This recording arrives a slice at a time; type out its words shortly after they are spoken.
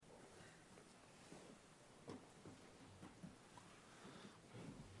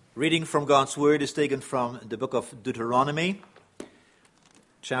Reading from God's Word is taken from the book of Deuteronomy,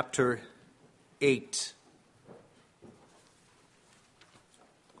 chapter 8.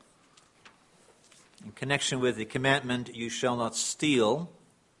 In connection with the commandment, you shall not steal,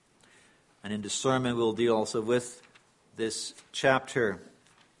 and in the sermon we'll deal also with this chapter.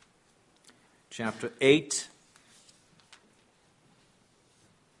 Chapter 8.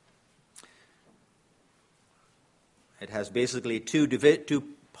 It has basically two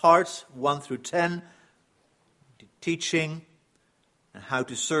parts, 1 through 10, teaching and how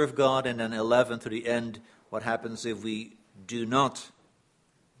to serve God, and then 11 to the end, what happens if we do not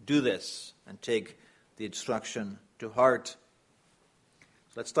do this and take the instruction to heart.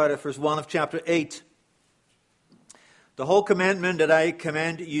 So let's start at verse 1 of chapter 8. The whole commandment that I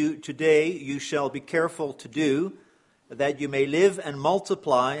command you today, you shall be careful to do, that you may live and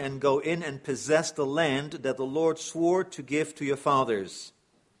multiply and go in and possess the land that the Lord swore to give to your fathers.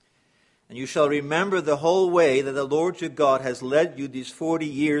 And you shall remember the whole way that the Lord your God has led you these 40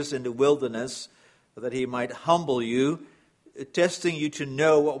 years in the wilderness, that he might humble you, testing you to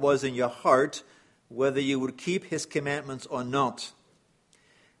know what was in your heart, whether you would keep his commandments or not.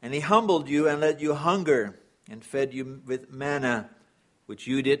 And he humbled you and let you hunger, and fed you with manna, which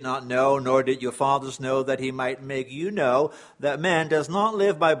you did not know, nor did your fathers know, that he might make you know that man does not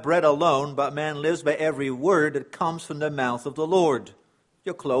live by bread alone, but man lives by every word that comes from the mouth of the Lord.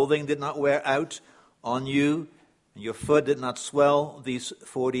 Your clothing did not wear out on you, and your foot did not swell these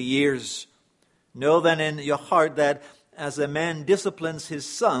 40 years. Know then in your heart that as a man disciplines his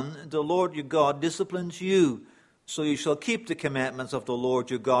son, the Lord your God disciplines you. So you shall keep the commandments of the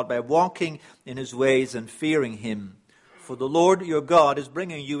Lord your God by walking in his ways and fearing him. For the Lord your God is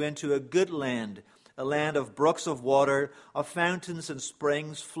bringing you into a good land, a land of brooks of water, of fountains and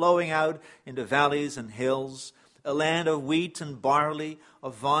springs flowing out in the valleys and hills, a land of wheat and barley,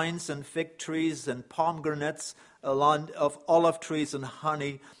 of vines and fig trees and pomegranates, a land of olive trees and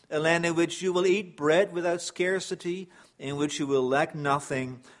honey, a land in which you will eat bread without scarcity, in which you will lack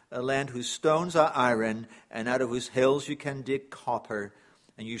nothing, a land whose stones are iron, and out of whose hills you can dig copper.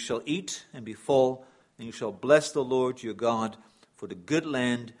 And you shall eat and be full, and you shall bless the Lord your God for the good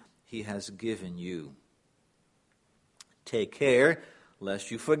land he has given you. Take care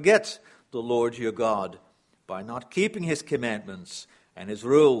lest you forget the Lord your God, by not keeping his commandments and his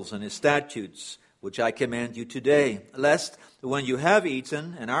rules and his statutes, which I command you today, lest when you have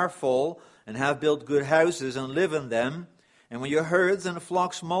eaten and are full and have built good houses and live in them, and when your herds and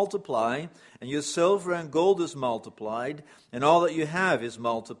flocks multiply, and your silver and gold is multiplied, and all that you have is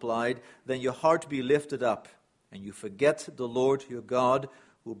multiplied, then your heart be lifted up, and you forget the Lord your God,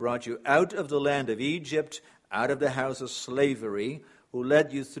 who brought you out of the land of Egypt, out of the house of slavery, who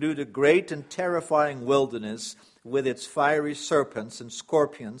led you through the great and terrifying wilderness with its fiery serpents and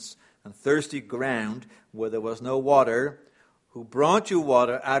scorpions and thirsty ground where there was no water, who brought you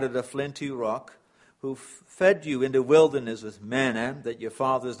water out of the flinty rock, who fed you in the wilderness with manna that your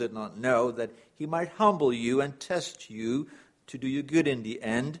fathers did not know, that he might humble you and test you to do you good in the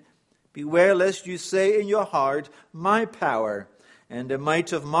end. Beware lest you say in your heart, my power and the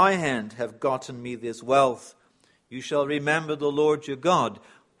might of my hand have gotten me this wealth. You shall remember the Lord your God,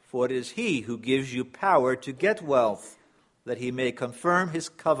 for it is he who gives you power to get wealth, that he may confirm his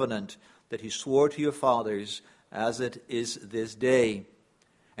covenant that he swore to your fathers, as it is this day.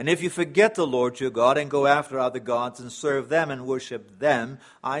 And if you forget the Lord your God and go after other gods and serve them and worship them,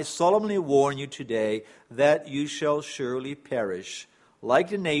 I solemnly warn you today that you shall surely perish. Like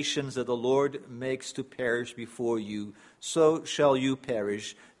the nations that the Lord makes to perish before you, so shall you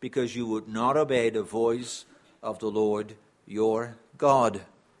perish, because you would not obey the voice of the Lord your God.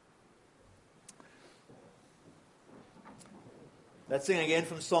 Let's sing again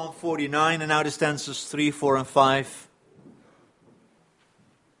from Psalm 49, and now the stanzas 3, 4, and 5.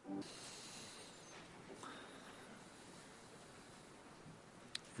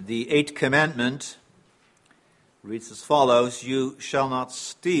 The eighth commandment reads as follows: you shall not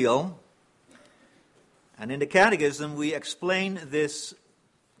steal. And in the Catechism, we explain this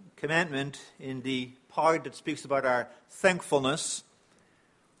commandment in the part that speaks about our thankfulness,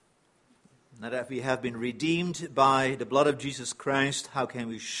 that we have been redeemed by the blood of Jesus Christ. How can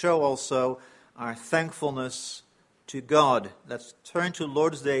we show also our thankfulness to God? Let's turn to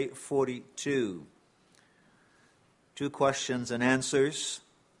Lord's Day 42. 2 questions and answers.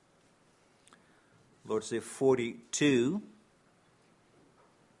 Lord's Day 42.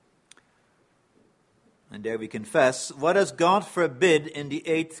 And there we confess, what does God forbid in the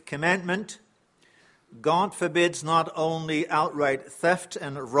eighth commandment? God forbids not only outright theft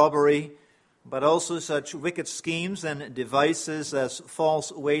and robbery, but also such wicked schemes and devices as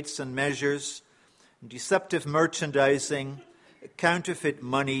false weights and measures, deceptive merchandising, counterfeit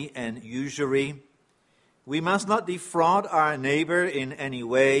money, and usury. We must not defraud our neighbor in any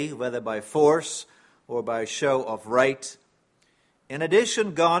way, whether by force or by show of right. In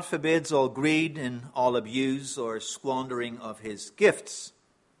addition, God forbids all greed and all abuse or squandering of his gifts.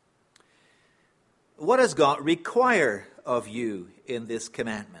 What does God require of you in this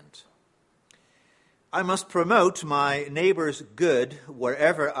commandment? I must promote my neighbor's good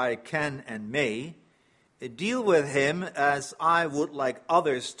wherever I can and may, deal with him as I would like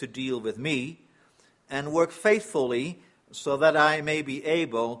others to deal with me, and work faithfully so that I may be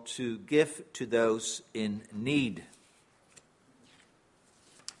able to give to those in need.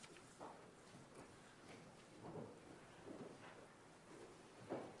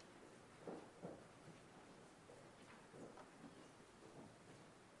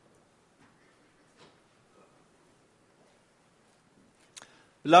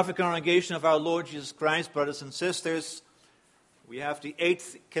 Beloved congregation of our Lord Jesus Christ, brothers and sisters, we have the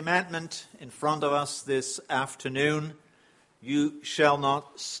 8th commandment in front of us this afternoon. You shall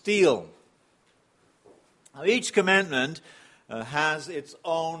not steal. Now, each commandment has its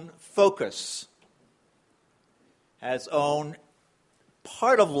own focus, has its own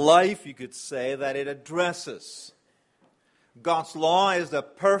part of life, you could say, that it addresses. God's law is the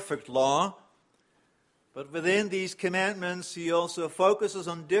perfect law. But within these commandments, he also focuses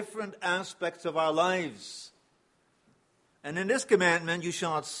on different aspects of our lives. And in this commandment, you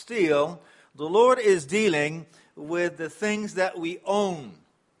shall not steal, the Lord is dealing with the things that we own,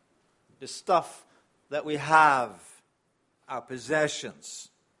 the stuff that we have, our possessions.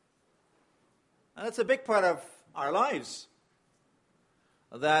 And that's a big part of our lives.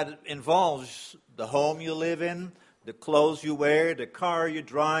 That involves the home you live in, the clothes you wear, the car you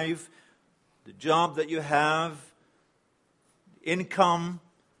drive, the job that you have, income,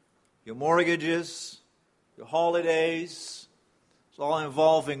 your mortgages, your holidays. It's all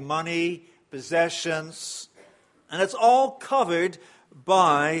involving money, possessions, and it's all covered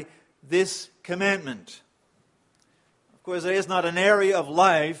by this commandment. Of course, there is not an area of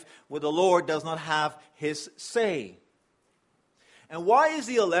life where the Lord does not have his say. And why is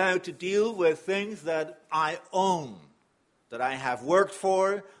he allowed to deal with things that I own, that I have worked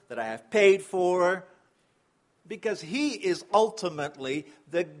for, that I have paid for? Because he is ultimately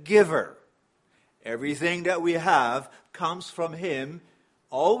the giver. Everything that we have comes from him.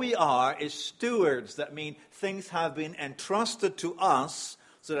 All we are is stewards. That means things have been entrusted to us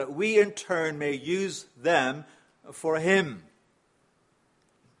so that we in turn may use them for him.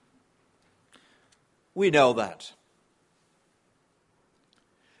 We know that.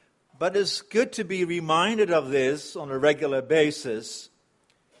 But it's good to be reminded of this on a regular basis,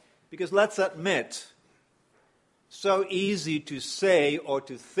 because let's admit, so easy to say or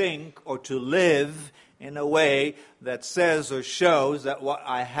to think or to live in a way that says or shows that what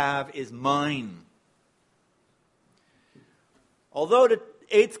I have is mine. Although the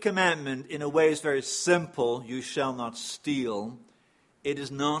 8th commandment in a way is very simple, you shall not steal, it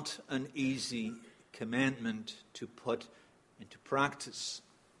is not an easy commandment to put into practice.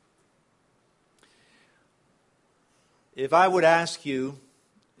 If I would ask you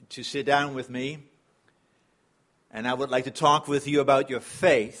to sit down with me, and I would like to talk with you about your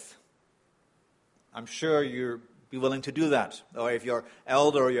faith, I'm sure you'll be willing to do that. Or if your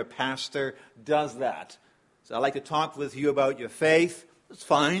elder or your pastor does that. So I'd like to talk with you about your faith. It's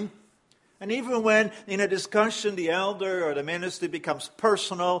fine. And even when in a discussion the elder or the minister becomes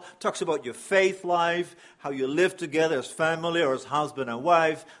personal, talks about your faith life, how you live together as family or as husband and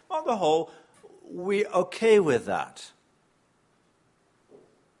wife, on the whole, we're okay with that.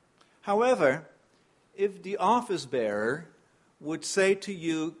 However, if the office bearer would say to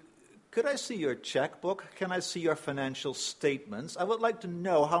you, could I see your checkbook? Can I see your financial statements? I would like to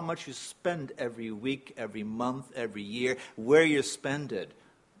know how much you spend every week, every month, every year, where you spend it.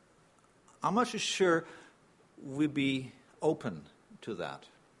 How much is sure we'd be open to that?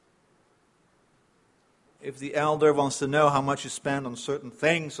 If the elder wants to know how much you spend on certain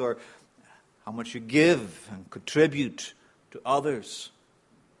things or how much you give and contribute to others.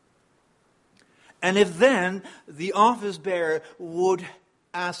 And if then the office bearer would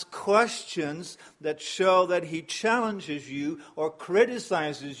ask questions that show that he challenges you or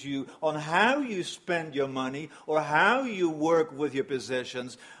criticizes you on how you spend your money or how you work with your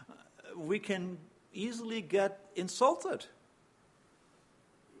possessions, we can easily get insulted.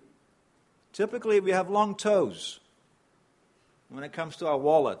 Typically, we have long toes when it comes to our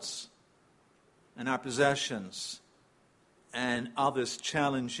wallets and our possessions and others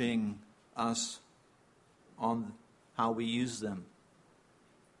challenging us on how we use them.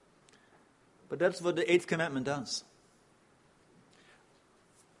 But that's what the 8th commandment does.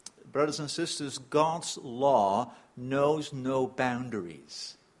 Brothers and sisters, God's law knows no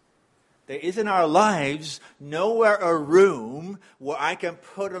boundaries. There is in our lives nowhere a room where I can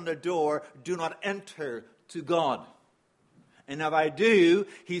put on the door, "Do not enter to God." And if I do,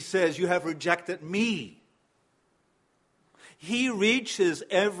 he says, "You have rejected me." He reaches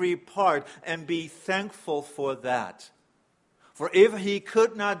every part, and be thankful for that. For if he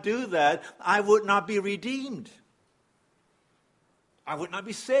could not do that, I would not be redeemed. I would not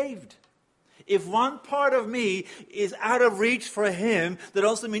be saved. If one part of me is out of reach for him, that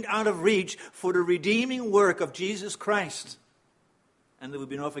also means out of reach for the redeeming work of Jesus Christ. And there would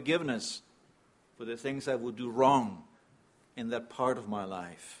be no forgiveness for the things I would do wrong in that part of my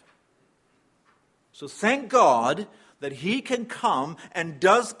life. So thank God that he can come and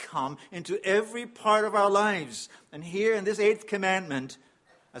does come into every part of our lives. And here in this 8th commandment,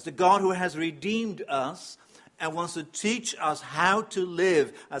 as the God who has redeemed us and wants to teach us how to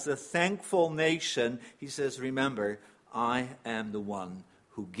live as a thankful nation, he says, remember, I am the one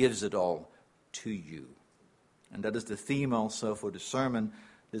who gives it all to you. And that is the theme also for the sermon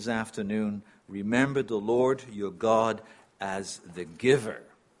this afternoon. Remember the Lord your God as the giver.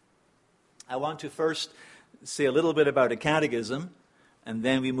 I want to first say a little bit about the catechism, and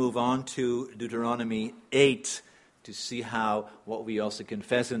then we move on to Deuteronomy 8 to see how what we also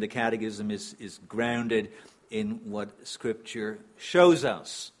confess in the catechism is grounded in what Scripture shows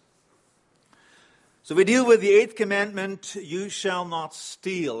us. So we deal with the 8th commandment, you shall not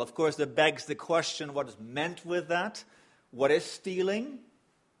steal. Of course, that begs the question, what is meant with that? What is stealing?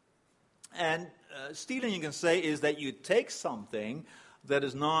 And stealing, you can say, is that you take something that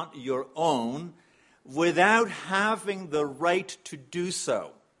is not your own without having the right to do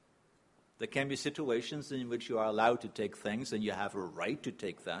so. There can be situations in which you are allowed to take things and you have a right to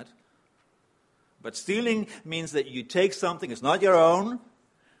take that. But stealing means that you take something that's not your own,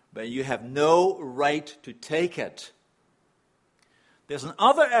 but you have no right to take it. There's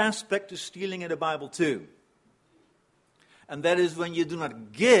another aspect to stealing in the Bible too. And that is when you do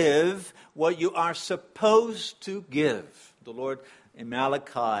not give what you are supposed to give. The Lord in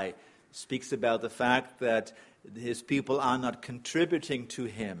Malachi speaks about the fact that his people are not contributing to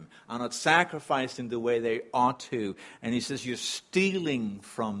him, are not sacrificing the way they ought to. And he says, you're stealing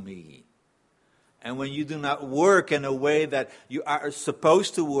from me. And when you do not work in a way that you are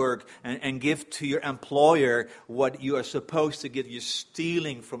supposed to work and give to your employer what you are supposed to give, you're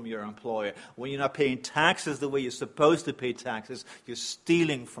stealing from your employer. When you're not paying taxes the way you're supposed to pay taxes, you're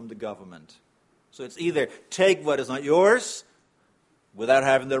stealing from the government. So it's either take what is not yours without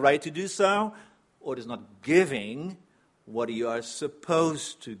having the right to do so, or it is not giving what you are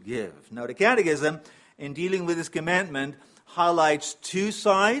supposed to give. Now the Catechism, in dealing with this commandment, highlights two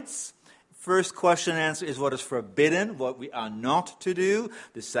sides. First question and answer is what is forbidden, what we are not to do.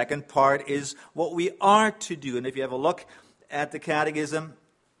 The second part is what we are to do. And if you have a look at the Catechism,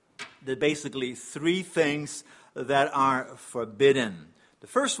 there are basically three things that are forbidden. The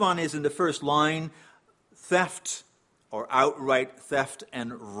first one is in the first line, theft or outright theft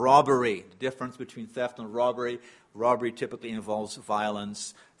and robbery. The difference between theft and robbery. Robbery typically involves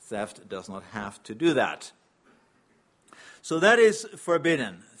violence. Theft does not have to do that. So that is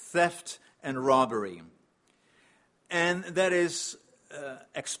forbidden, theft and robbery. And that is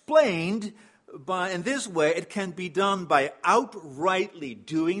explained by, in this way, it can be done by outrightly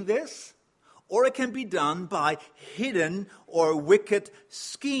doing this, or it can be done by hidden or wicked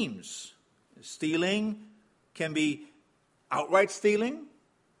schemes. Stealing can be outright stealing.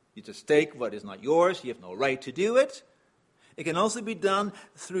 You just take what is not yours, you have no right to do it. It can also be done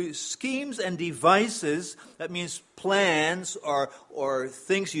through schemes and devices. That means plans or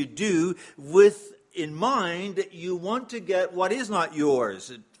things you do with in mind that you want to get what is not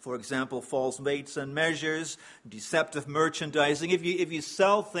yours. For example, false weights and measures, deceptive merchandising. If you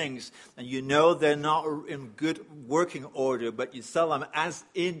sell things and you know they're not in good working order, but you sell them as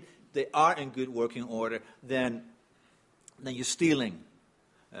in they are in good working order, then you're stealing.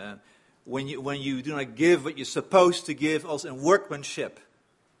 When you do not give what you're supposed to give, also in workmanship,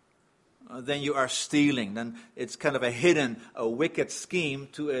 then you are stealing. Then it's kind of a wicked scheme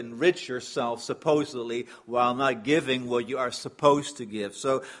to enrich yourself, supposedly, while not giving what you are supposed to give.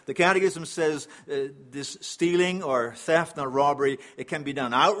 So the Catechism says this stealing or theft or robbery, it can be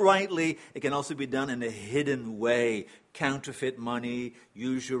done outrightly. It can also be done in a hidden way. Counterfeit money,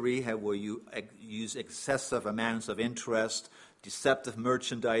 usury, where you use excessive amounts of interest, deceptive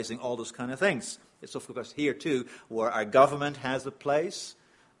merchandising, all those kind of things. It's of course here too where our government has a place.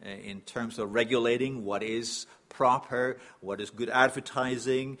 in terms of regulating what is proper, what is good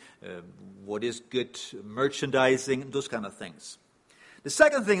advertising, what is good merchandising, those kind of things. The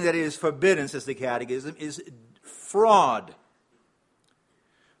second thing that is forbidden, says the Catechism, is fraud.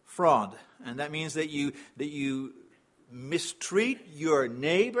 Fraud. And that means that you mistreat your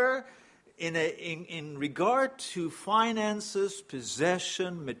neighbor in regard to finances,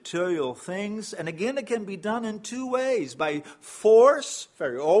 possession, material things. And again, it can be done in two ways: by force,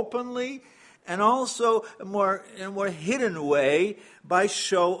 very openly, and also in a more hidden way, by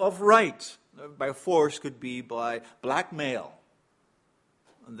show of right. By force could be by blackmail.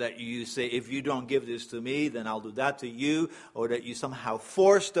 That you say, if you don't give this to me, then I'll do that to you. Or that you somehow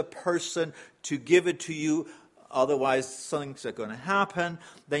force the person to give it to you, otherwise things are going to happen.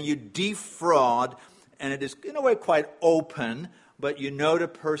 Then you defraud, and it is in a way quite open, but you know the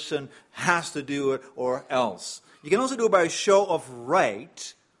person has to do it or else. You can also do it by a show of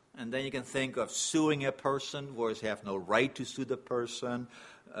right, and then you can think of suing a person, whereas you have no right to sue the person,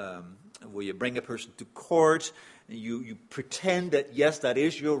 where you bring a person to court. You pretend that, yes, that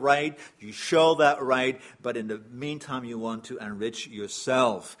is your right. You show that right, but in the meantime, you want to enrich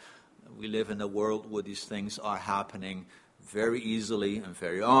yourself. We live in a world where these things are happening very easily and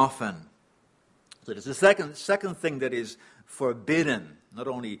very often. So there's a second thing that is forbidden. Not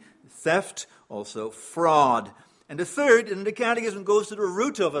only theft, also fraud. And the third, and the Catechism goes to the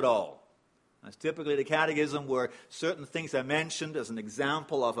root of it all. That's typically the Catechism where certain things are mentioned as an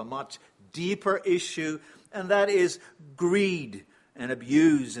example of a much deeper issue, and that is greed and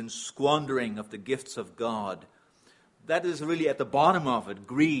abuse and squandering of the gifts of God. That is really at the bottom of it,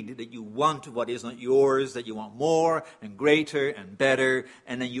 greed, that you want what is not yours, that you want more and greater and better,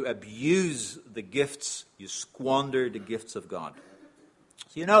 and then you abuse the gifts, you squander the gifts of God.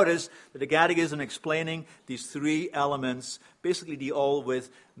 So you notice that the Catechism explaining these three elements basically deal all with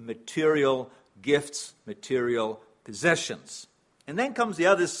material gifts, material possessions. And then comes the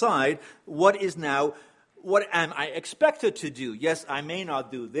other side, what am I expected to do? Yes, I may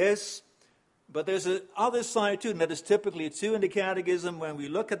not do this, but there's a other side too, and that is typically too in the Catechism when we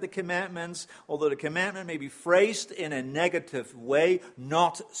look at the commandments. Although the commandment may be phrased in a negative way,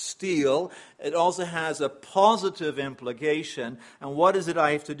 not steal, it also has a positive implication. And what is it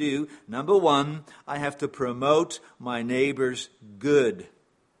I have to do? Number one, I have to promote my neighbor's good.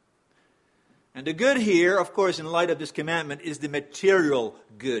 And the good here, of course, in light of this commandment, is the material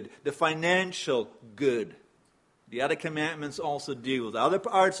good, the financial good. The other commandments also deal with other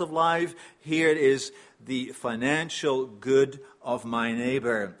parts of life. Here it is the financial good of my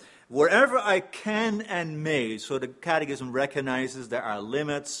neighbor. Wherever I can and may, so the Catechism recognizes there are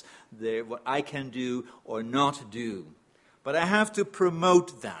limits, what I can do or not do. But I have to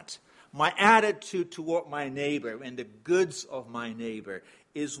promote that. My attitude toward my neighbor and the goods of my neighbor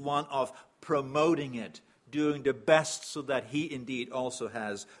is one of promoting it, doing the best so that he indeed also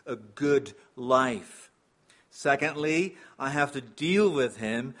has a good life. Secondly, I have to deal with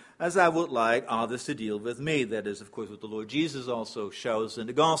him as I would like others to deal with me. That is, of course, what the Lord Jesus also shows in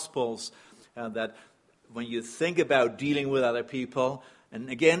the Gospels, that when you think about dealing with other people, and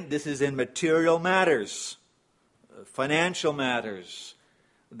again, this is in material matters, financial matters,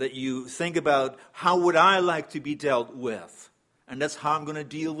 that you think about how would I like to be dealt with? And that's how I'm going to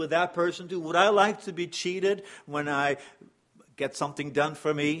deal with that person too. Would I like to be cheated when I get something done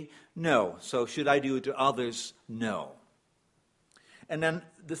for me? No. So should I do it to others? No. And then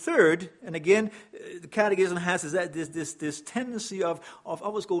the third, and again, the Catechism has this tendency of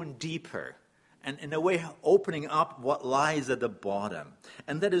always going deeper, and in a way opening up what lies at the bottom.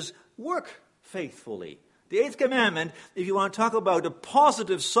 And that is work faithfully. The eighth commandment, if you want to talk about the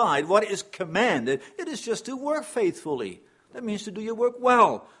positive side, what is commanded, it is just to work faithfully. That means to do your work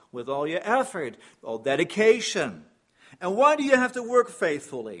well, with all your effort, all dedication. And why do you have to work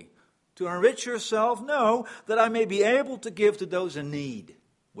faithfully? To enrich yourself? No, that I may be able to give to those in need.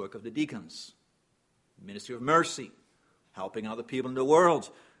 Work of the deacons, ministry of mercy, helping other people in the world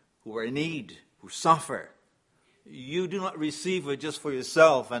who are in need, who suffer. You do not receive it just for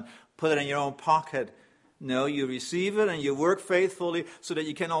yourself and put it in your own pocket. No, you receive it and you work faithfully so that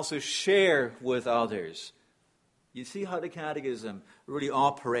you can also share with others. You see how the Catechism really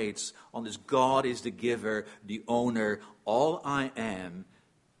operates on this: God is the giver, the owner. All I am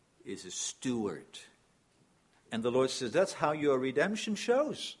is a steward. And the Lord says, that's how your redemption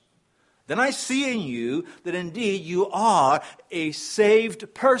shows. Then I see in you that indeed you are a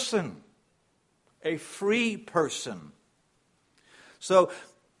saved person, a free person. So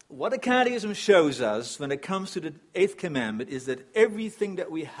what the Catechism shows us when it comes to the eighth commandment is that everything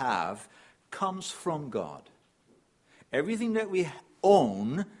that we have comes from God. Everything that we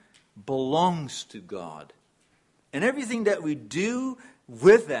own belongs to God. And everything that we do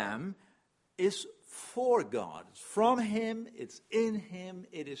with them is for God. It's from Him, it's in Him,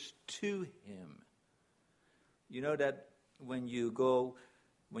 it is to Him. You know that when you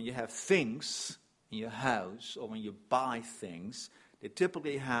have things in your house, or when you buy things, they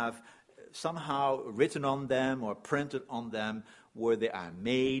typically have somehow written on them or printed on them where they are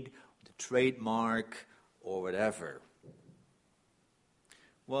made, the trademark, or whatever.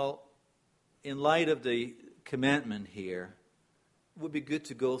 Well, in light of the commandment here, it would be good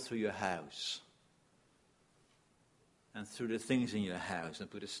to go through your house and through the things in your house and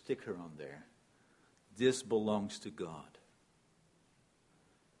put a sticker on there. This belongs to God.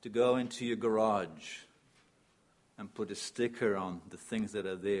 To go into your garage and put a sticker on the things that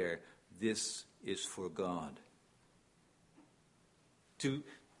are there. This is for God. To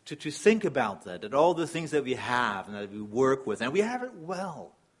think about that all the things that we have and that we work with, and we have it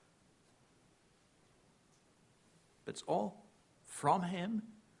well. But it's all from Him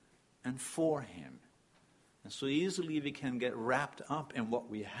and for Him. And so easily we can get wrapped up in what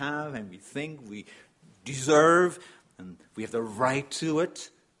we have and we think we deserve and we have the right to it.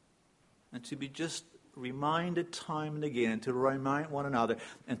 And to be just reminded time and again, to remind one another,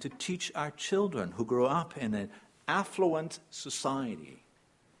 and to teach our children who grow up in an affluent society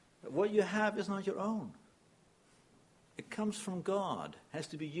that what you have is not your own. It comes from God. It has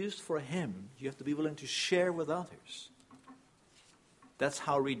to be used for Him. You have to be willing to share with others. That's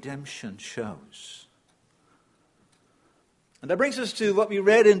how redemption shows. And that brings us to what we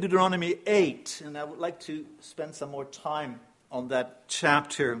read in Deuteronomy 8. And I would like to spend some more time on that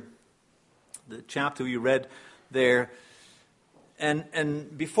chapter, the chapter we read there.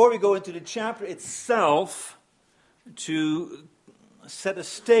 And before we go into the chapter itself, to set a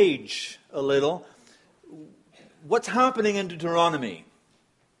stage a little, what's happening in Deuteronomy?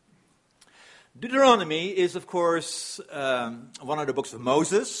 Deuteronomy is, of course, one of the books of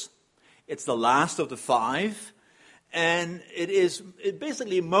Moses. It's the last of the 5. And it is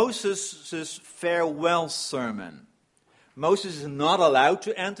basically Moses' farewell sermon. Moses is not allowed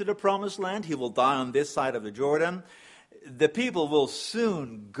to enter the promised land. He will die on this side of the Jordan. The people will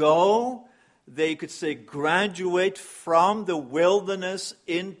soon go. They could say graduate from the wilderness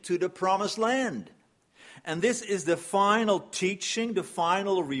into the promised land. And this is the final teaching, the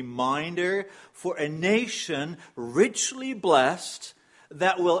final reminder for a nation richly blessed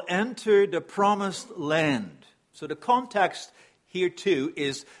that will enter the promised land. So the context here too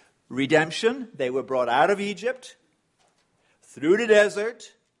is redemption. They were brought out of Egypt, through the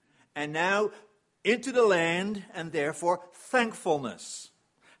desert, and now into the land, and therefore thankfulness.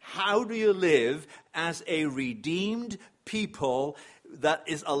 How do you live as a redeemed people that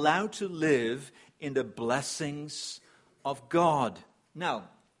is allowed to live in the blessings of God? Now,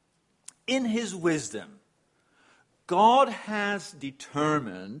 in His wisdom, God has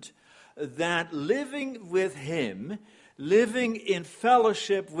determined that living with Him, living in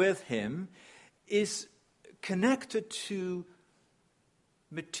fellowship with Him, is connected to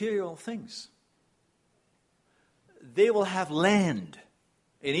material things. They will have land.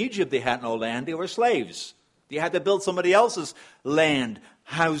 In Egypt, they had no land. They were slaves. They had to build somebody else's land,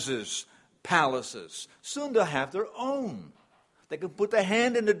 houses, palaces. Soon they'll have their own. They can put their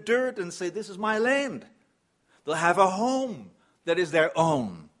hand in the dirt and say, this is my land. They'll have a home that is their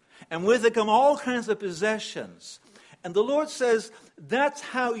own. And with it come all kinds of possessions. And the Lord says, that's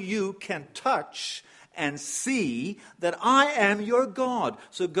how you can touch and see that I am your God.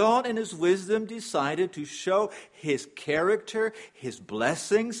 So God in His wisdom decided to show His character, His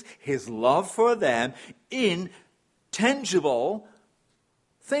blessings, His love for them in tangible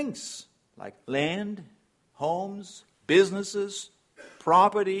things like land, homes, businesses,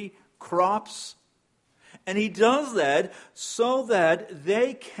 property, crops. And He does that so that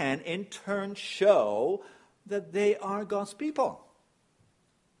they can in turn show that they are God's people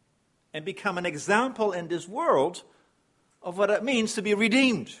and become an example in this world of what it means to be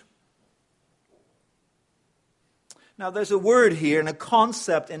redeemed. Now, there's a word here and a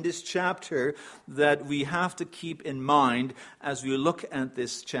concept in this chapter that we have to keep in mind as we look at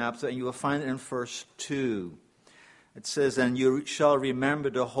this chapter, and you will find it in verse 2. It says, and you shall remember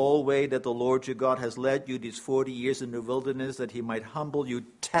the whole way that the Lord your God has led you these 40 years in the wilderness, that He might humble you,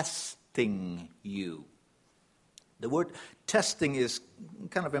 testing you. The word testing is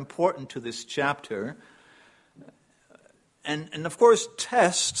kind of important to this chapter. And of course,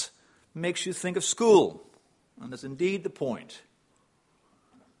 test makes you think of school. And that's indeed the point.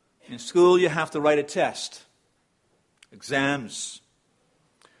 In school, you have to write a test. Exams.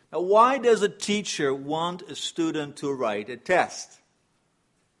 Now, why does a teacher want a student to write a test?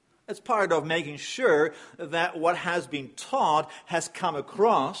 It's part of making sure that what has been taught has come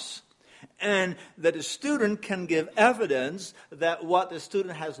across, and that the student can give evidence that what the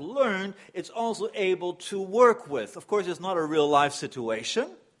student has learned it's also able to work with. Of course, it's not a real-life situation,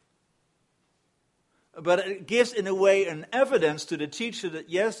 but it gives, in a way, an evidence to the teacher that,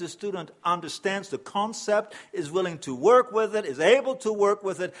 yes, the student understands the concept, is willing to work with it, is able to work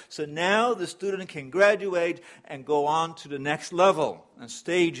with it, so now the student can graduate and go on to the next level and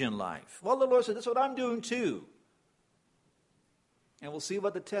stage in life. Well, the Lord said, that's what I'm doing too. And we'll see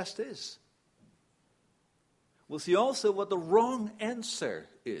what the test is. We'll see also what the wrong answer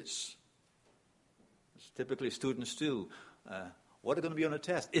is. As typically students do. What are going to be on a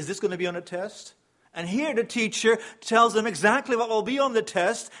test? Is this going to be on a test? And here the teacher tells them exactly what will be on the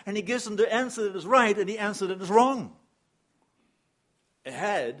test, and he gives them the answer that is right and the answer that is wrong.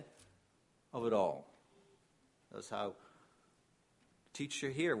 Ahead of it all. That's how the teacher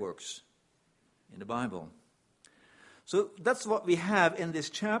here works in the Bible. So that's what we have in this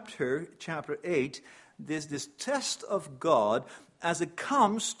chapter 8, this test of God as it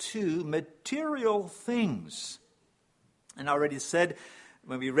comes to material things. And I already said,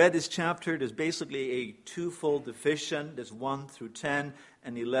 when we read this chapter, there's basically a twofold division. There's 1 through 10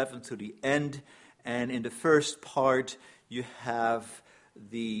 and 11 to the end. And in the first part, you have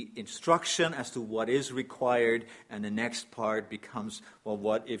the instruction as to what is required, and the next part becomes, well,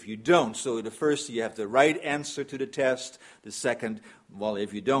 what if you don't? So the first, you have the right answer to the test. The second, well,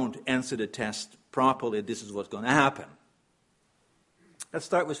 if you don't answer the test properly, this is what's going to happen. Let's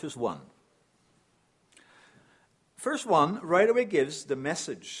start with verse 1. Verse 1 right away gives the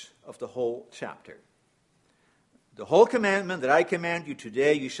message of the whole chapter. The whole commandment that I command you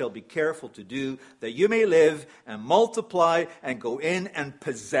today, you shall be careful to do, that you may live and multiply and go in and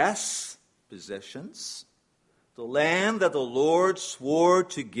possess possessions, the land that the Lord swore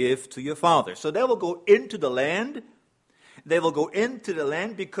to give to your father. So they will go into the land. They will go into the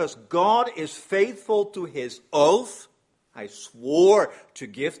land because God is faithful to his oath. I swore to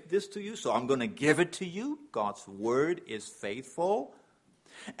give this to you, so I'm going to give it to you. God's word is faithful.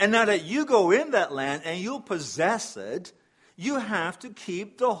 And now that you go in that land and you'll possess it, you have to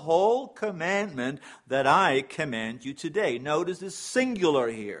keep the whole commandment that I command you today. Notice this singular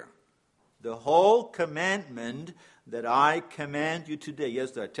here. The whole commandment that I command you today.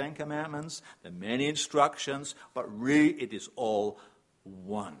 Yes, there are 10 commandments, there are many instructions, but really it is all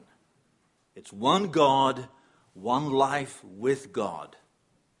one. It's one God, one life with God.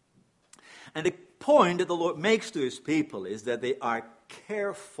 And the point that the Lord makes to his people is that they are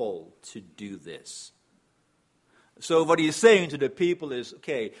careful to do this. So what he's saying to the people is,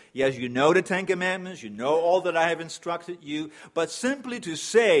 okay, yes, you know the 10 commandments, you know all that I have instructed you, but simply to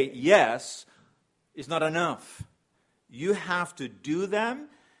say yes is not enough. You have to do them.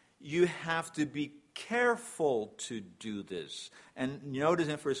 You have to be careful to do this. And notice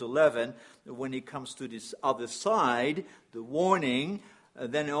in verse 11, when he comes to this other side, the warning,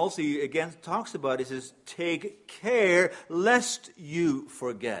 then also he again talks about it, says, take care lest you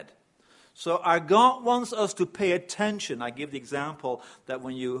forget. So our God wants us to pay attention. I give the example that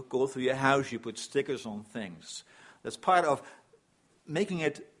when you go through your house, you put stickers on things. That's part of making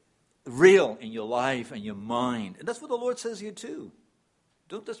it real in your life and your mind. And that's what the Lord says here too.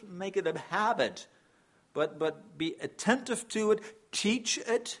 Don't just make it a habit, but be attentive to it, teach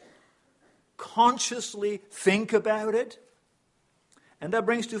it, consciously think about it. And that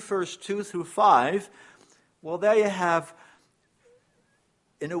brings to verse 2 through 5. Well, there you have,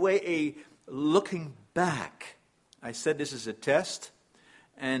 in a way, a looking back. I said this is a test.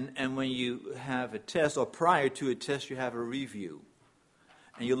 And when you have a test, or prior to a test, you have a review.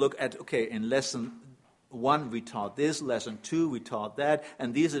 And you look at, okay, in lesson 1 we taught this, lesson 2 we taught that,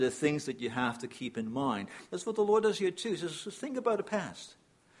 and these are the things that you have to keep in mind. That's what the Lord does here too. He says, think about the past.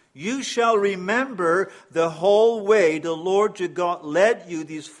 You shall remember the whole way the Lord your God led you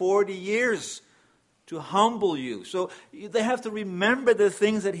these 40 years to humble you. So they have to remember the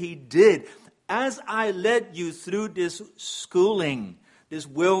things that he did. As I led you through this schooling, this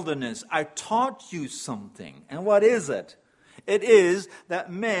wilderness, I taught you something. And what is it? It is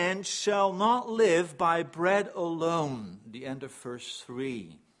that man shall not live by bread alone, the end of verse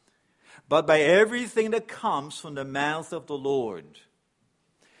 3, but by everything that comes from the mouth of the Lord.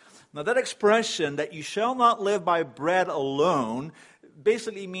 Now that expression, that you shall not live by bread alone,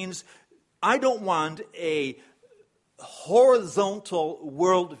 basically means I don't want a horizontal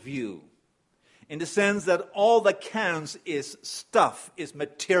worldview, in the sense that all that counts is stuff, is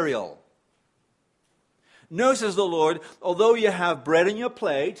material. No, says the Lord, although you have bread on your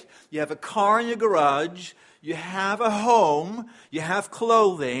plate, you have a car in your garage, you have a home, you have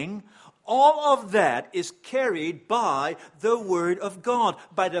clothing. All of that is carried by the Word of God,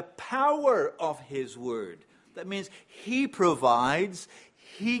 by the power of His Word. That means He provides,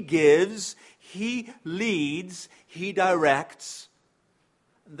 He gives, He leads, He directs.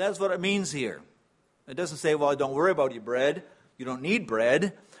 And that's what it means here. It doesn't say, well, don't worry about your bread. You don't need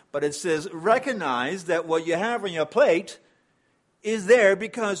bread. But it says, recognize that what you have on your plate is there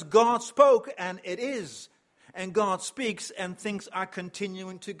because God spoke and it is. And God speaks and things are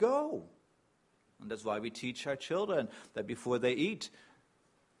continuing to go. And that's why we teach our children that before they eat,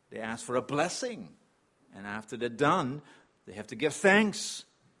 they ask for a blessing. And after they're done, they have to give thanks.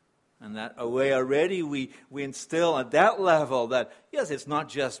 And that way already we instill at that level that, yes, it's not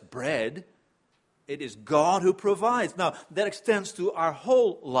just bread. It is God who provides. Now, that extends to our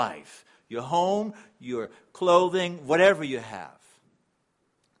whole life. Your home, your clothing, whatever you have.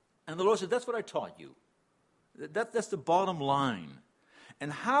 And the Lord said, that's what I taught you. That's the bottom line.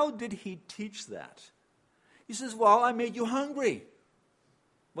 And how did He teach that? He says, well, I made you hungry.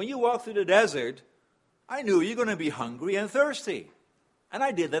 When you walk through the desert, I knew you're going to be hungry and thirsty. And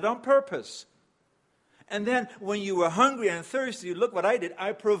I did that on purpose. And then when you were hungry and thirsty, look what I did.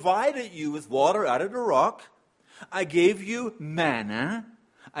 I provided you with water out of the rock. I gave you manna.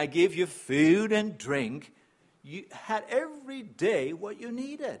 I gave you food and drink. You had every day what you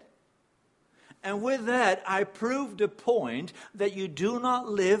needed. And with that, I proved the point that you do not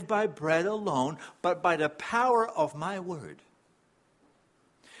live by bread alone, but by the power of my word.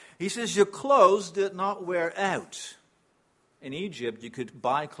 He says, your clothes did not wear out. In Egypt, you could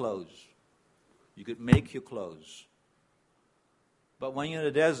buy clothes. You could make your clothes. But when you're in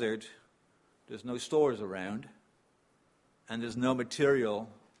the desert, there's no stores around, and there's no material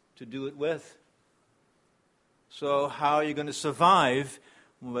to do it with. So how are you going to survive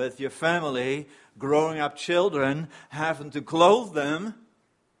with your family, growing up children, having to clothe them?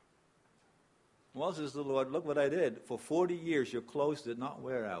 Well, says the Lord, look what I did. For 40 years, your clothes did not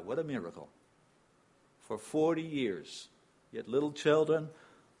wear out. What a miracle. For 40 years. You had little children.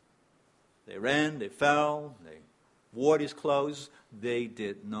 They ran, they fell, they wore these clothes. They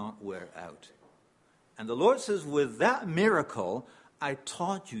did not wear out. And the Lord says, with that miracle, I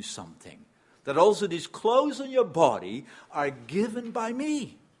taught you something. That also these clothes on your body are given by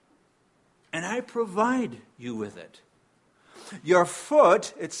me. And I provide you with it. Your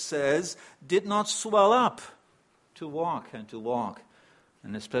foot, it says, did not swell up to walk and to walk.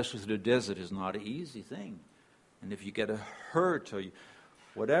 And especially through the desert is not an easy thing. And if you get a hurt or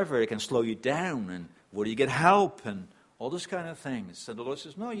whatever, it can slow you down. And where do you get help? And all those kind of things. And the Lord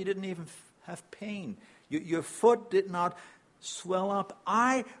says, no, you didn't even have pain. Your foot did not swell up.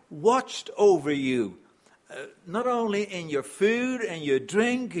 I watched over you, not only in your food and your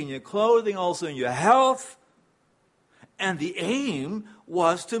drink and your clothing, also in your health. And the aim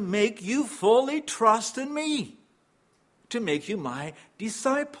was to make you fully trust in me, to make you my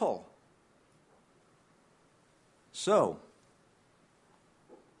disciple. So,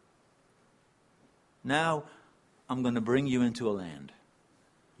 now I'm going to bring you into a land.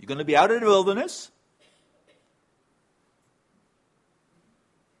 You're going to be out in the wilderness.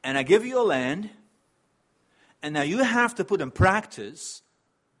 And I give you a land, and now you have to put in practice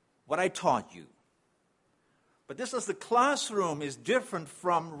what I taught you. But this is the classroom is different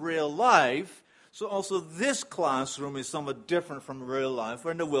from real life, so also this classroom is somewhat different from real life,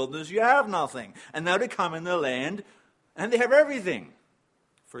 where in the wilderness you have nothing. And now they come in the land, and they have everything.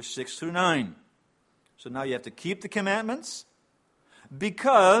 Verse 6 through 9. So now you have to keep the commandments,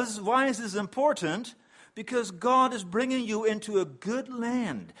 because, why is this important? Because God is bringing you into a good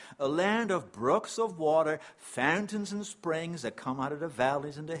land, a land of brooks of water, fountains and springs that come out of the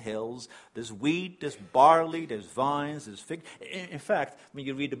valleys and the hills. There's wheat, there's barley, there's vines, there's fig. In fact, when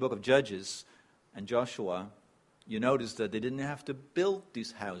you read the book of Judges and Joshua, you notice that they didn't have to build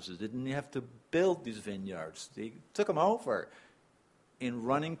these houses, they didn't have to build these vineyards. They took them over in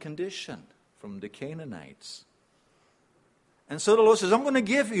running condition from the Canaanites. And so the Lord says, I'm going to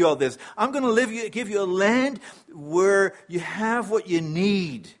give you all this. I'm going to give you a land where you have what you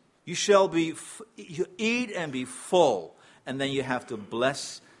need. You shall you eat and be full. And then you have to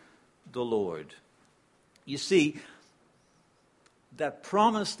bless the Lord. You see, that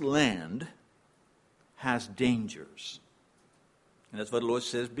promised land has dangers. And that's what the Lord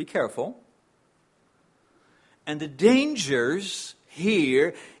says, be careful. And the dangers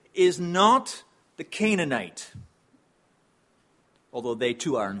here is not the Canaanite, although they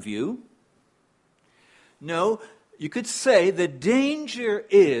too are in view. No, you could say the danger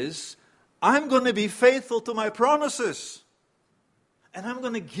is, I'm going to be faithful to my promises. And I'm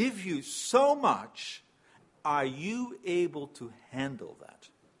going to give you so much, Are you able to handle that?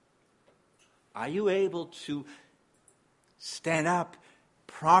 Are you able to stand up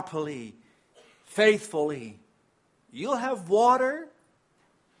properly, faithfully? You'll have water,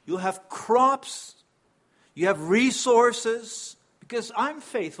 you'll have crops, you have resources, because I'm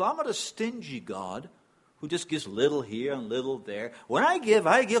faithful. I'm not a stingy God who just gives little here and little there. When I give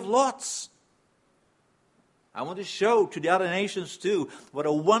lots. I want to show to the other nations too what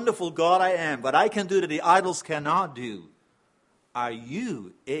a wonderful God I am, what I can do that the idols cannot do. Are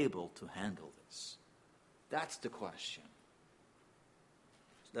you able to handle this? That's the question.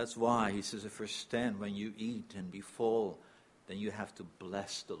 That's why he says in verse 10, when you eat and be full, then you have to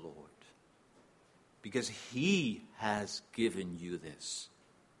bless the Lord. Because he has given you this.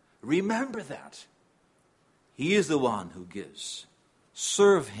 Remember that. He is the one who gives.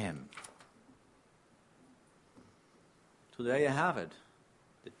 Serve him. So there you have it.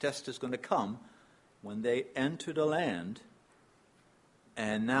 The test is going to come when they enter the land,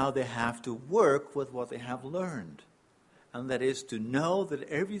 and now they have to work with what they have learned. And that is to know that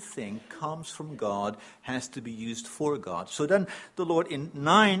everything comes from God, has to be used for God. So then the Lord in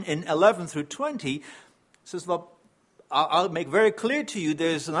 11 through 20 says, well, I'll make very clear to you,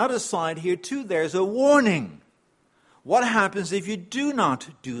 there's another side here too. There's a warning. What happens if you do not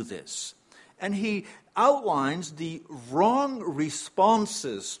do this? And he outlines the wrong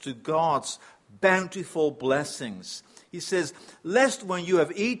responses to God's bountiful blessings. He says, lest when you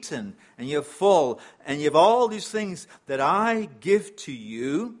have eaten and you're full and you have all these things that I give to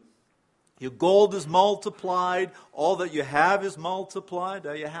you, your gold is multiplied, all that you have is multiplied,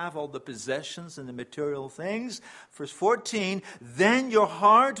 there you have all the possessions and the material things. Verse 14, then your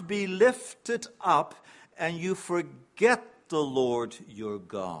heart be lifted up and you forget the Lord your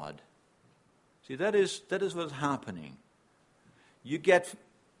God. See, that is what's happening. You get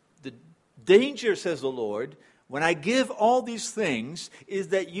the danger, says the Lord, when I give all these things, is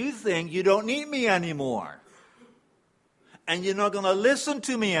that you think you don't need me anymore. And you're not going to listen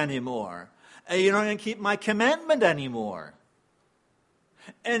to me anymore. And you're not going to keep my commandment anymore.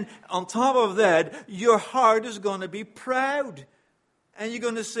 And on top of that, your heart is going to be proud. And you're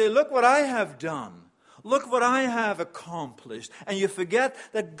going to say, look what I have done. Look what I have accomplished. And you forget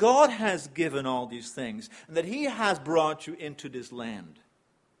that God has given all these things. And that he has brought you into this land.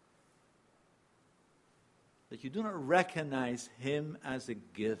 That you do not recognize him as a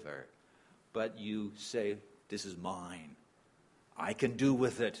giver. But you say, this is mine. I can do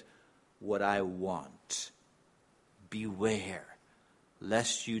with it what I want. Beware,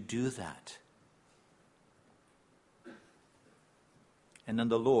 lest you do that. And then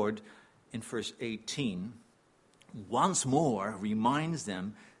the Lord, in verse 18, once more reminds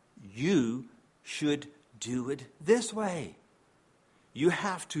them, you should do it this way. You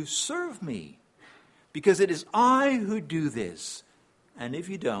have to serve me, because it is I who do this. And if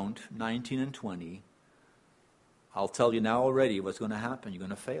you don't, 19 and 20, I'll tell you now already what's going to happen. You're going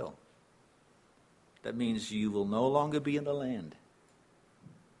to fail. That means you will no longer be in the land.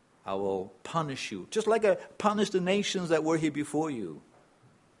 I will punish you, just like I punished the nations that were here before you.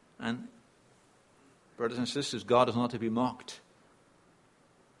 And brothers and sisters, God is not to be mocked.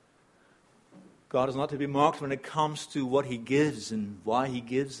 God is not to be mocked when it comes to what he gives and why he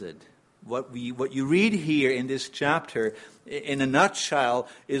gives it. What you read here in this chapter, in a nutshell,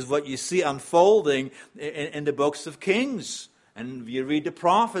 is what you see unfolding in the books of Kings. And you read the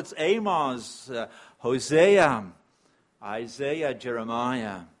prophets, Amos, Hosea, Isaiah,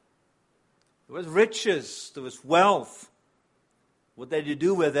 Jeremiah. There was riches, there was wealth. What did they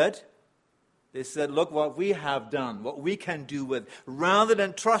do with it? They said, look what we have done, what we can do with. Rather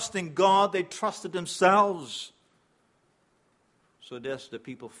than trusting God, they trusted themselves. So thus the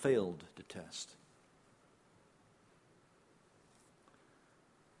people failed the test.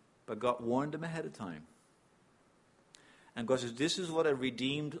 But God warned them ahead of time. And God says, this is what a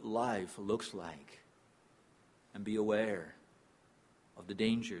redeemed life looks like. And be aware of the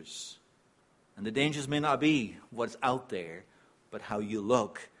dangers. And the dangers may not be what's out there, but how you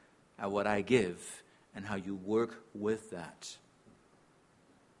look at what I give and how you work with that.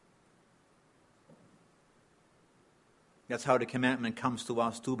 That's how the commandment comes to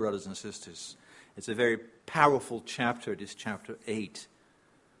us too, brothers and sisters. It's a very powerful chapter, this chapter 8.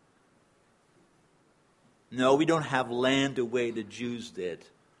 No, we don't have land the way the Jews did.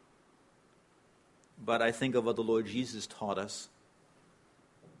 But I think of what the Lord Jesus taught us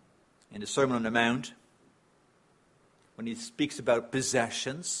in the Sermon on the Mount, when he speaks about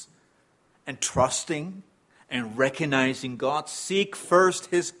possessions and trusting and recognizing God. Seek first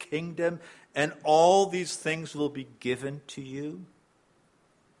his kingdom, and all these things will be given to you.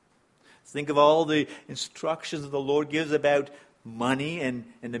 Think of all the instructions that the Lord gives about money and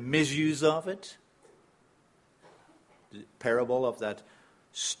the misuse of it. The parable of that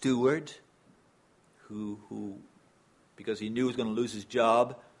steward who because he knew he was going to lose his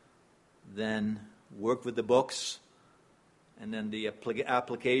job, then worked with the books. And then the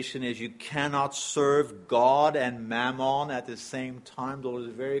application is you cannot serve God and mammon at the same time. The Lord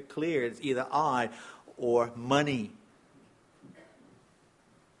is very clear. It's either I or money.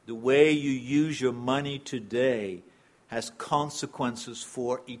 The way you use your money today has consequences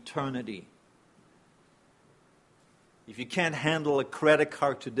for eternity. If you can't handle a credit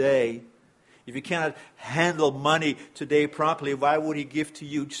card today, if you cannot handle money today properly, why would He give to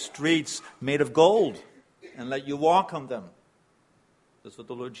you streets made of gold and let you walk on them? That's what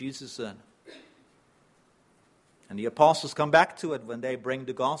the Lord Jesus said. And the apostles come back to it when they bring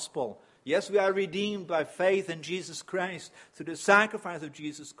the gospel. Yes, we are redeemed by faith in Jesus Christ, through the sacrifice of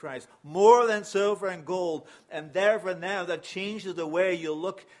Jesus Christ, more than silver and gold. And therefore now that changes the way you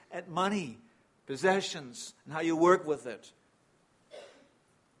look at money, possessions, and how you work with it.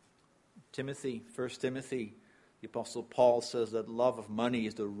 Timothy, 1 Timothy, the Apostle Paul says that love of money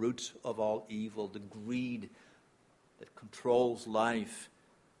is the root of all evil, the greed that controls life,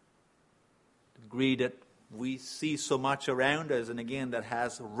 the greed that we see so much around us, and again, that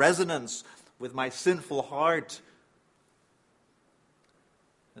has resonance with my sinful heart.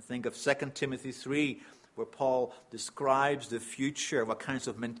 I think of 2 Timothy 3, where Paul describes the future, what kinds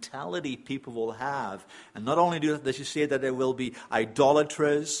of mentality people will have. And not only does he say that there will be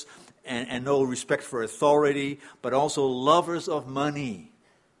idolaters and no respect for authority, but also lovers of money.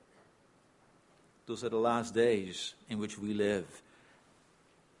 Those are the last days in which we live.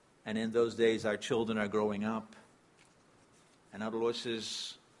 And in those days, our children are growing up. And our Lord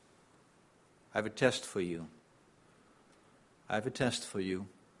says, I have a test for you. I have a test for you.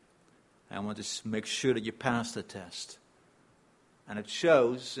 I want to make sure that you pass the test. And it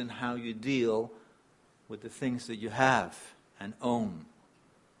shows in how you deal with the things that you have and own.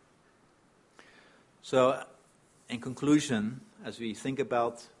 So, in conclusion, as we think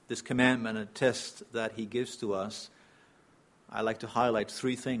about this commandment and test that He gives to us, I'd like to highlight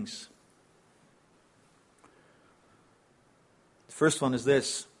three things. The first one is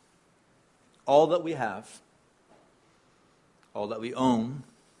this: all that we have, all that we own,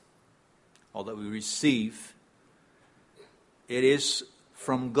 all that we receive, it is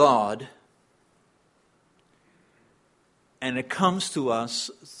from God, and it comes to us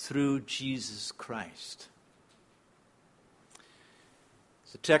through Jesus Christ.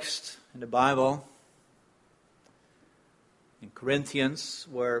 There's a text in the Bible, in Corinthians,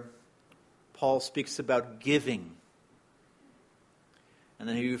 where Paul speaks about giving. And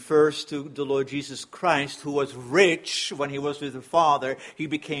then he refers to the Lord Jesus Christ, who was rich when He was with the Father. He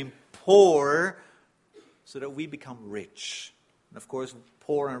became poor so that we become rich. And of course,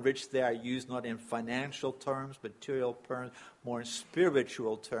 poor and rich there are used not in financial terms, material terms, more in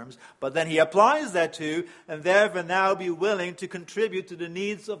spiritual terms. But then he applies that to, and therefore now be willing to contribute to the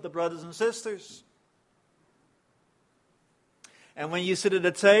needs of the brothers and sisters. And when you sit at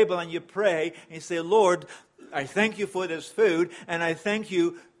the table and you pray and you say, Lord, I thank you for this food, and I thank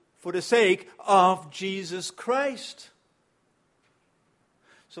you for the sake of Jesus Christ.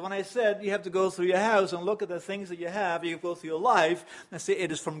 So when I said you have to go through your house and look at the things that you have, you go through your life and say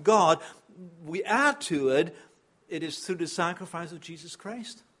it is from God, we add to it, it is through the sacrifice of Jesus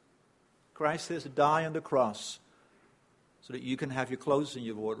Christ. Christ has to die on the cross so that you can have your clothes in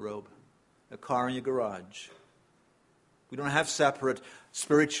your wardrobe, a car in your garage. We don't have separate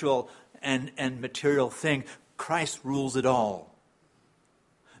spiritual and material thing. Christ rules it all.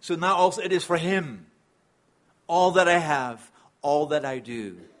 So now also it is for Him. All that I have, all that I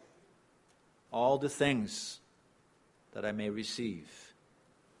do, all the things that I may receive.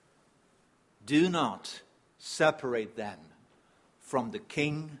 Do not separate them from the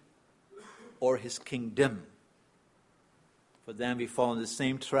King or His kingdom. For then we fall in the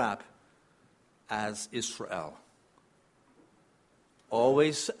same trap as Israel.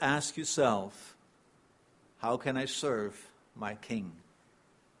 Always ask yourself, how can I serve my King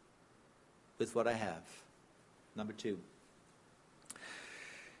with what I have? Number 2.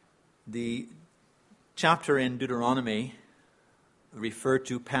 The chapter in Deuteronomy referred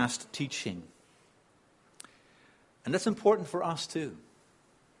to past teaching. And that's important for us too.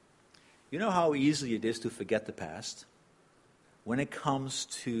 You know how easy it is to forget the past when it comes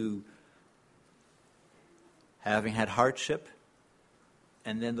to having had hardship,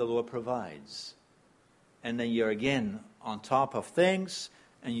 and then the Lord provides. And then you're again on top of things,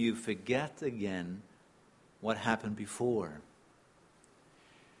 and you forget again what happened before.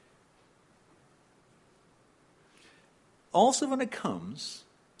 also when it comes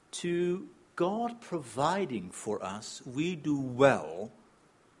to God providing for us, we do well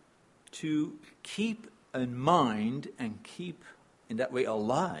to keep in mind and keep in that way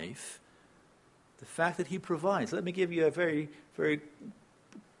alive the fact that he provides. Let me give you a very, very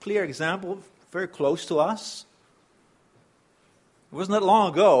clear example, very close to us. It wasn't that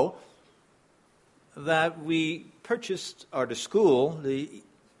long ago that we purchased, or the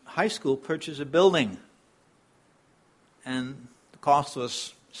high school purchased a building. And the cost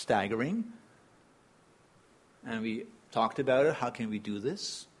was staggering. And we talked about it. How can we do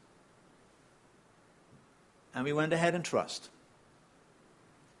this? And we went ahead and trust.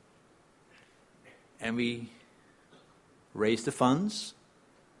 And we raised the funds.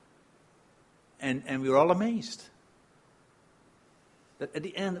 And we were all amazed that at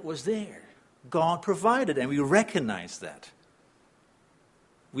the end it was there. God provided, and we recognized that.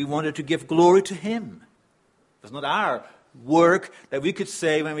 We wanted to give glory to him. It was not our work that we could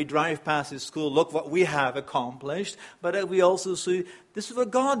say when we drive past his school, look what we have accomplished, but that we also see, this is what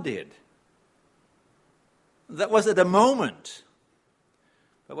God did. That was at the moment.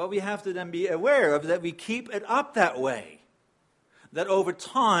 But what we have to then be aware of is that we keep it up that way. That over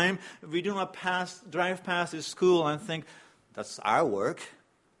time, we do not drive past his school and think, that's our work.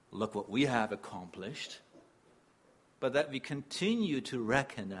 Look what we have accomplished. But that we continue to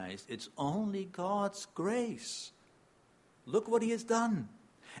recognize it's only God's grace. Look what he has done.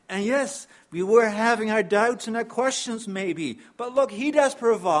 And yes, we were having our doubts and our questions maybe. But look, he does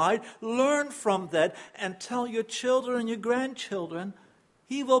provide. Learn from that and tell your children and your grandchildren,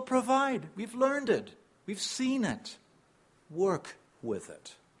 he will provide. We've learned it. We've seen it. Work with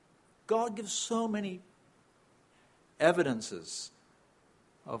it. God gives so many evidences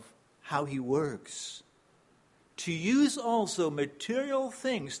of how he works. To use also material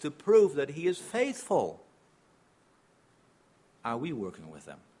things to prove that he is faithful. Are we working with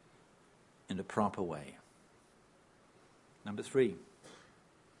them in the proper way? Number 3,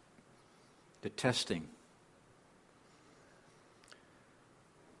 the testing.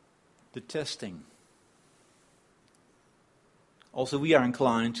 The testing. Also, we are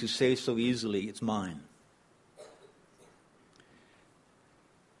inclined to say so easily, it's mine.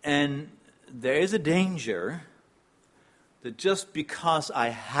 And there is a danger that just because I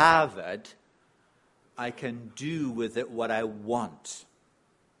have it, I can do with it what I want.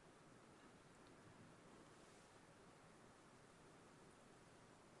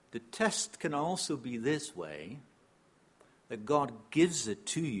 The test can also be this way, that God gives it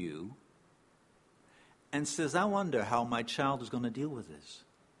to you and says, I wonder how my child is going to deal with this.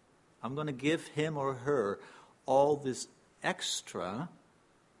 I'm going to give him or her all this extra.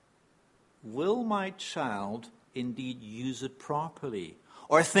 Will my child indeed use it properly?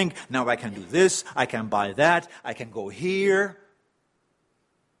 Or think, now I can do this, I can buy that, I can go here.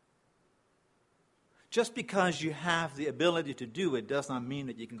 Just because you have the ability to do it does not mean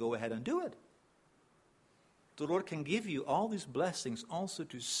that you can go ahead and do it. The Lord can give you all these blessings also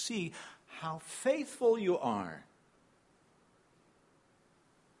to see how faithful you are.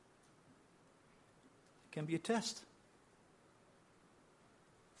 It can be a test.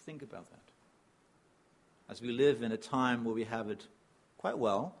 Think about that. As we live in a time where we have it quite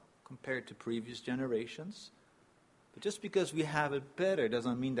well compared to previous generations. But just because we have it better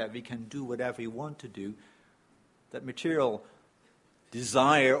doesn't mean that we can do whatever we want to do. That material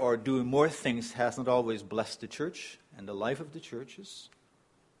desire or doing more things has not always blessed the church and the life of the churches.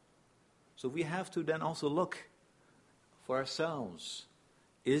 So we have to then also look for ourselves.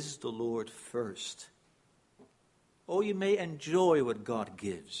 Is the Lord first? Oh, you may enjoy what God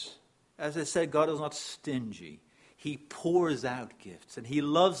gives. As I said, God is not stingy. He pours out gifts, and he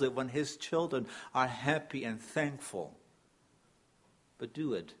loves it when his children are happy and thankful. But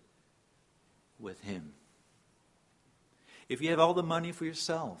do it with him. If you have all the money for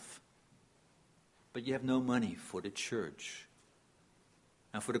yourself, but you have no money for the church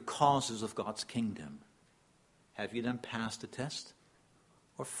and for the causes of God's kingdom, have you then passed the test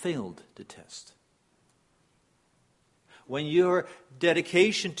or failed the test? When your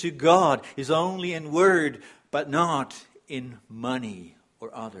dedication to God is only in word, but not in money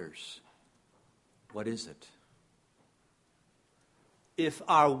or others, what is it? If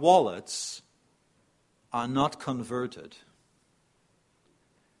our wallets are not converted,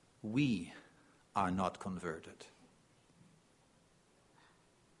 we are not converted.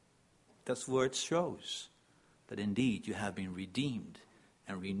 That's where it shows that indeed you have been redeemed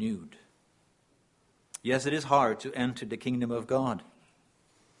and renewed. Yes, it is hard to enter the kingdom of God.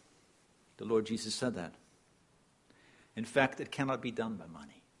 The Lord Jesus said that. In fact, it cannot be done by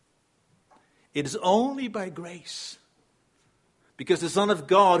money. It is only by grace Because the Son of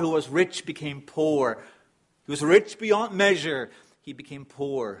God, who was rich, became poor. He was rich beyond measure. He became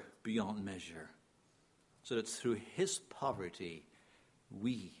poor beyond measure. So that through his poverty,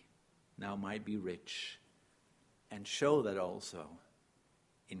 we now might be rich. And show that also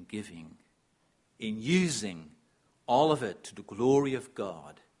in giving, in using all of it to the glory of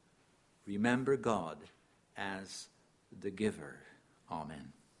God. Remember God as the giver.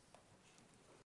 Amen.